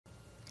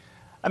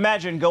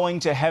Imagine going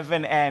to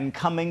heaven and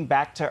coming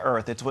back to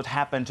earth. It's what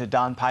happened to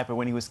Don Piper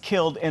when he was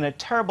killed in a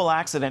terrible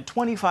accident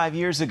 25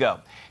 years ago.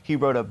 He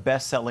wrote a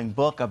best-selling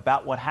book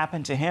about what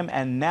happened to him,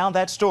 and now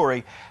that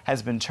story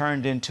has been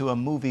turned into a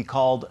movie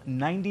called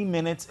 90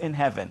 Minutes in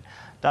Heaven.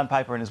 Don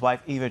Piper and his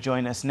wife Eva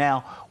join us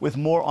now with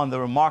more on the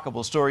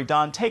remarkable story.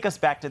 Don, take us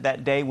back to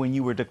that day when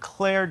you were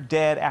declared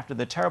dead after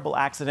the terrible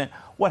accident.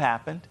 What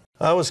happened?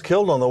 I was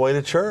killed on the way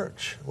to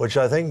church, which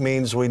I think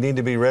means we need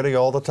to be ready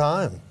all the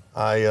time.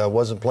 I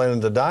wasn't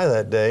planning to die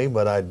that day,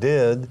 but I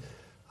did.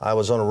 I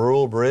was on a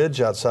rural bridge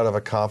outside of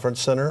a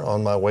conference center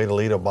on my way to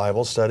lead a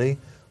Bible study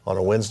on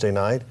a Wednesday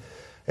night.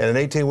 And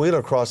an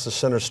 18-wheeler crossed the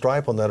center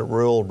stripe on that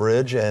rural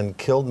bridge and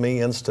killed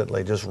me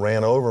instantly, just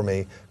ran over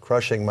me,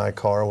 crushing my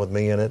car with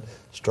me in it,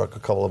 struck a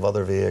couple of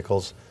other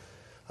vehicles.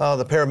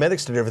 The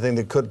paramedics did everything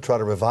they could to try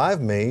to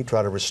revive me,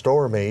 try to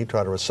restore me,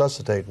 try to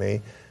resuscitate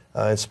me.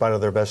 In spite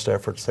of their best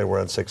efforts, they were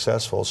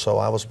unsuccessful. So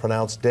I was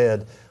pronounced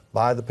dead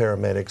by the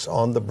paramedics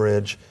on the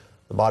bridge.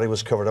 The body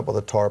was covered up with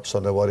a tarp so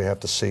nobody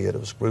had to see it. It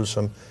was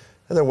gruesome.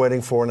 And they're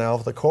waiting for now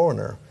the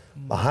coroner.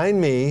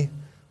 Behind me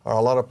are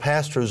a lot of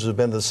pastors who've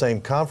been to the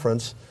same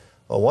conference.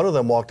 One of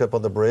them walked up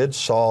on the bridge,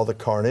 saw the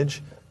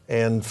carnage,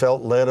 and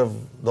felt led of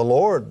the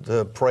Lord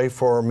to pray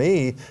for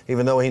me,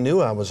 even though he knew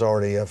I was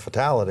already a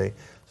fatality.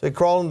 So he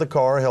crawled in the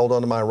car, held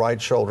onto my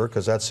right shoulder,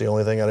 because that's the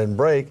only thing I didn't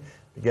break,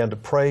 began to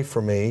pray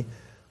for me.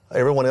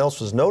 Everyone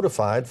else was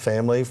notified,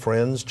 family,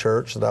 friends,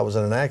 church, that I was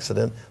in an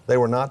accident. They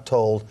were not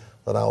told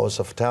that I was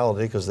a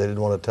fatality because they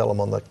didn't want to tell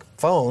them on the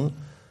phone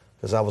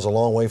because I was a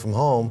long way from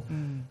home.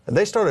 And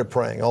they started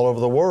praying all over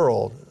the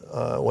world.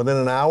 Within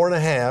an hour and a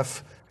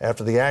half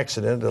after the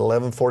accident at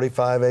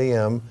 11:45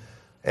 a.m.,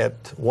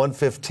 at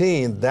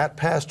 1:15, that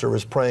pastor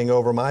was praying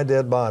over my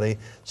dead body,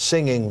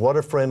 singing, "What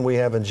a Friend We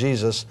Have in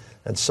Jesus."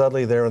 And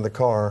suddenly there in the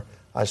car,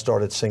 I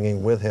started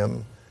singing with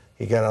him.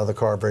 He got out of the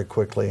car very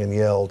quickly and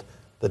yelled,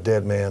 "The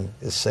dead man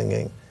is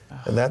singing."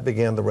 And that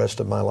began the rest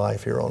of my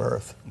life here on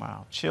earth.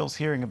 Wow, chills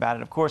hearing about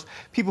it. Of course,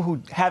 people who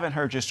haven't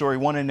heard your story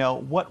want to know,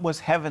 what was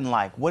heaven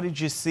like? What did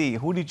you see?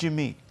 Who did you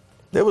meet?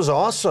 It was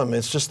awesome.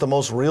 It's just the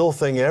most real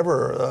thing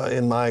ever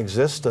in my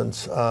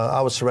existence.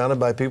 I was surrounded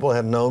by people who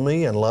had known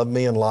me and loved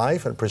me in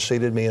life and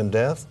preceded me in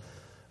death.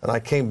 And I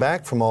came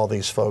back from all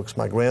these folks,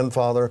 my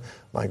grandfather,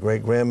 my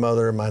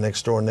great-grandmother, my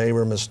next-door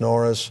neighbor, Miss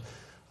Norris,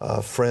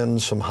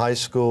 friends from high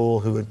school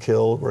who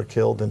were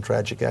killed in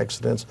tragic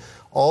accidents.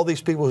 All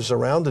these people who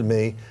surrounded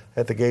me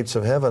at the gates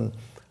of heaven,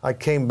 I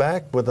came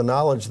back with the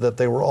knowledge that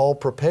they were all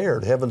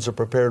prepared. Heaven's a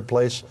prepared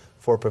place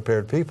for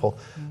prepared people.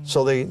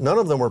 So none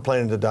of them were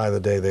planning to die the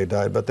day they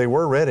died, but they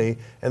were ready.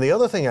 And the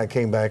other thing I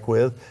came back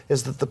with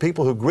is that the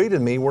people who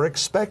greeted me were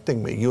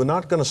expecting me. You were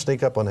not going to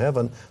sneak up on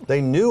heaven.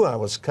 They knew I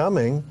was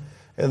coming,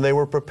 and they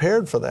were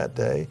prepared for that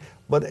day.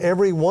 But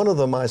every one of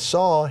them I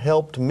saw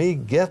helped me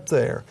get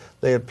there.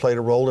 They had played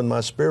a role in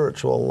my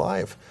spiritual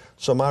life.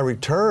 So my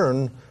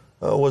return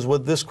was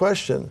with this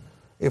question.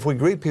 If we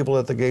greet people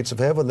at the gates of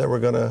heaven that were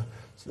going to,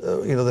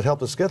 that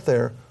helped us get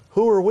there,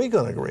 who are we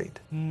going to greet?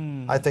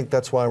 I think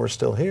that's why we're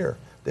still here,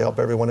 to help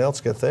everyone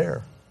else get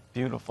there.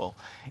 Beautiful.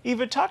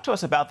 Eva, talk to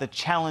us about the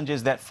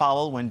challenges that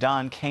followed when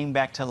Don came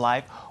back to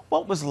life.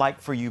 What was like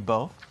for you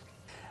both?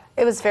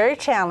 It was very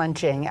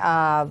challenging.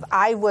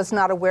 I was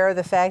not aware of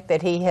the fact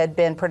that he had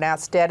been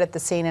pronounced dead at the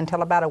scene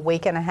until about a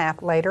week and a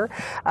half later.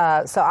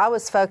 So I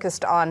was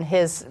focused on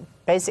his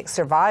basic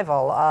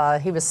survival.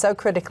 He was so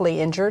critically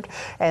injured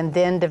and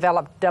then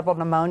developed double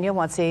pneumonia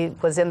once he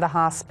was in the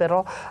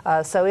hospital.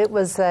 So it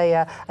was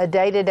a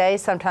day-to-day,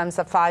 sometimes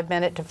a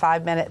 5-minute to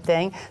 5-minute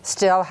thing.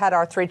 Still had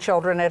our 3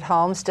 children at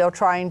home, still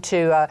trying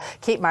to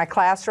keep my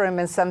classroom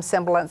in some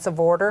semblance of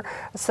order.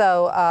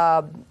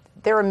 So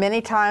there were many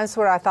times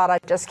where I thought I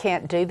just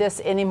can't do this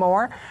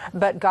anymore,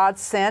 but God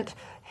sent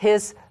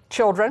His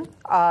children,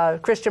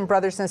 Christian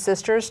brothers and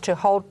sisters, to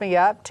hold me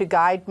up, to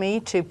guide me,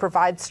 to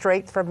provide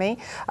strength for me.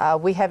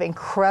 We have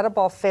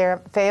incredible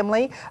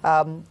family,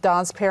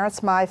 Don's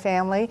parents, my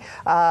family,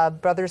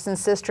 brothers and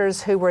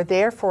sisters who were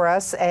there for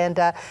us and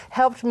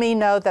helped me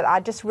know that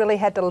I just really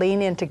had to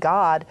lean into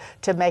God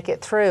to make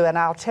it through. And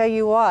I'll tell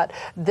you what,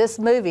 this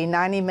movie,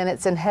 90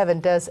 Minutes in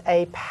Heaven, does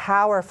a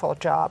powerful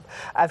job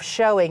of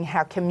showing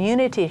how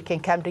community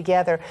can come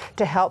together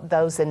to help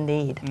those in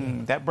need.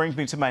 That brings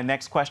me to my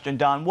next question,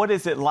 Don. What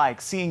is it like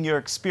seeing your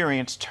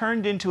experience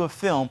turned into a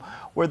film?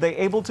 Were they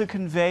able to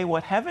convey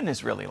what heaven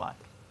is really like?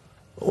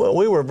 Well,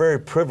 we were very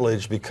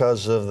privileged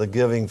because of the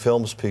Giving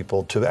Films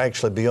people to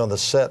actually be on the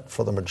set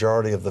for the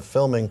majority of the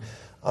filming.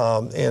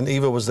 And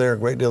Eva was there a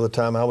great deal of the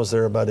time. I was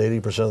there about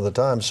 80% of the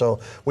time. So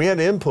we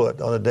had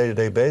input on a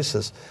day-to-day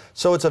basis.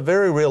 So it's a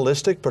very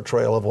realistic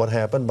portrayal of what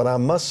happened. But I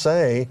must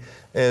say,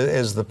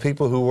 as the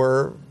people who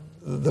were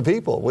the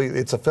people,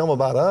 it's a film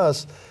about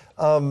us.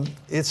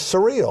 It's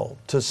surreal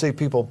to see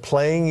people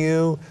playing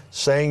you,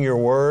 saying your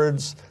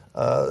words,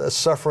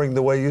 suffering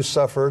the way you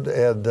suffered,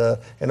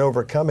 and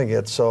overcoming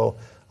it. So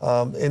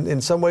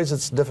in some ways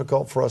it's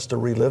difficult for us to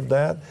relive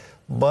that.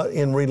 But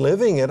in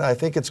reliving it, I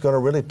think it's going to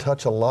really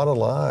touch a lot of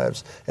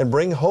lives and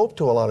bring hope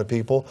to a lot of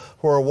people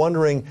who are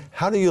wondering,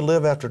 how do you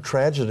live after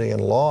tragedy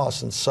and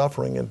loss and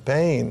suffering and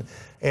pain?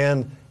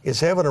 And is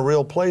heaven a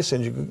real place,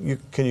 and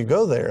can you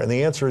go there? And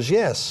the answer is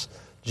yes.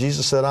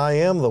 Jesus said, I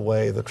am the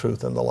way, the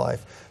truth, and the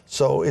life.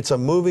 So it's a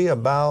movie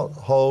about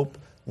hope,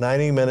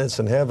 90 minutes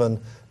in heaven,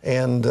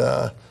 and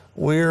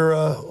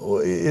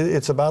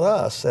it's about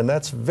us. And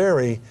that's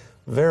very,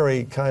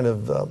 very kind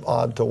of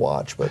odd to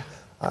watch. But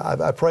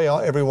I pray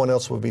everyone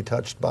else will be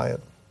touched by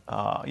it.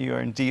 You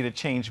are indeed a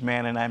changed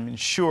man, and I'm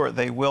sure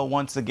they will.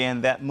 Once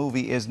again, that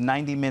movie is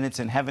 90 Minutes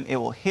in Heaven. It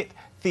will hit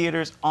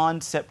theaters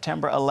on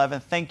September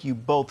 11th. Thank you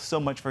both so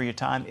much for your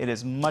time. It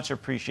is much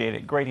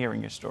appreciated. Great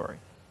hearing your story.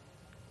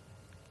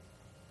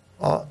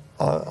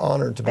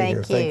 Honored to be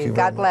here. Thank you.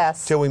 God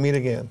bless. Till we meet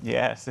again.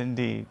 Yes,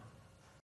 indeed.